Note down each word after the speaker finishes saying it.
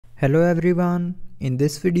Hello everyone, in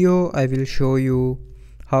this video I will show you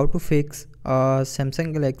how to fix a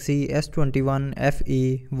Samsung Galaxy S21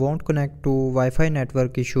 FE won't connect to Wi-Fi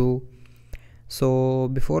network issue. So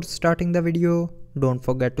before starting the video, don't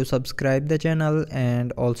forget to subscribe the channel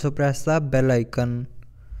and also press the bell icon.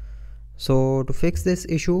 So to fix this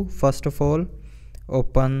issue, first of all,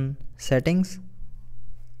 open settings.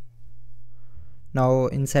 Now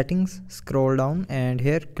in settings, scroll down and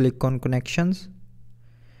here click on connections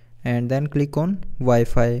and then click on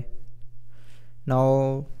Wi-Fi.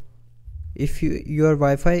 Now if your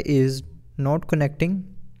Wi-Fi is not connecting,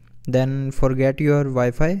 then forget your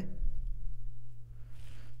Wi-Fi.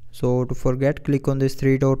 So to forget, click on this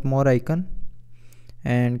three dot more icon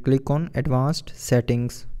and click on advanced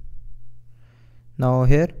settings. Now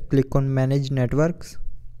here click on manage networks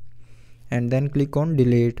and then click on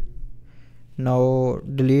delete. Now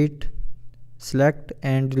select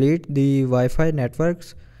and delete the Wi-Fi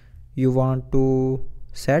networks you want to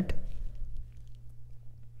set,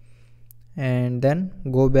 and then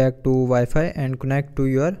go back to Wi-Fi and connect to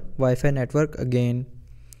your Wi-Fi network again.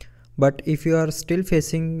 But if you are still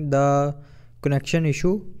facing the connection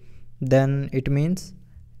issue, then it means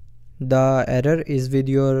the error is with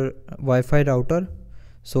your Wi-Fi router.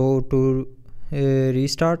 So to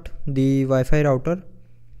restart the Wi-Fi router,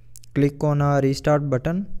 click on a restart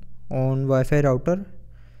button on Wi-Fi router,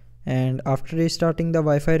 and after restarting the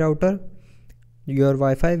Wi-Fi router, your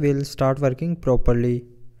Wi-Fi will start working properly.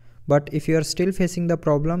 But if you are still facing the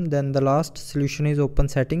problem, then the last solution is open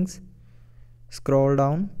settings, scroll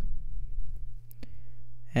down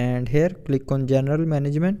and here click on general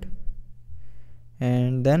management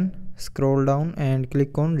and then scroll down and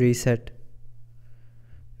click on reset.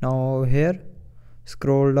 Now here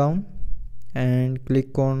scroll down and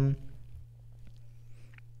click on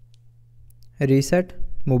reset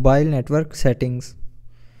mobile network settings.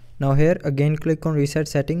 Now here again click on reset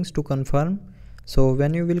settings to confirm. So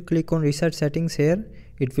when you will click on reset settings here,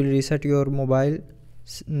 it will reset your mobile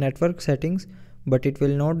network settings, but it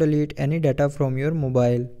will not delete any data from your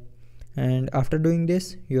mobile. And after doing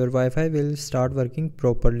this, your Wi-Fi will start working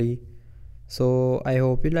properly. So I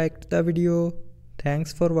hope you liked the video.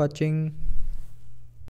 Thanks for watching.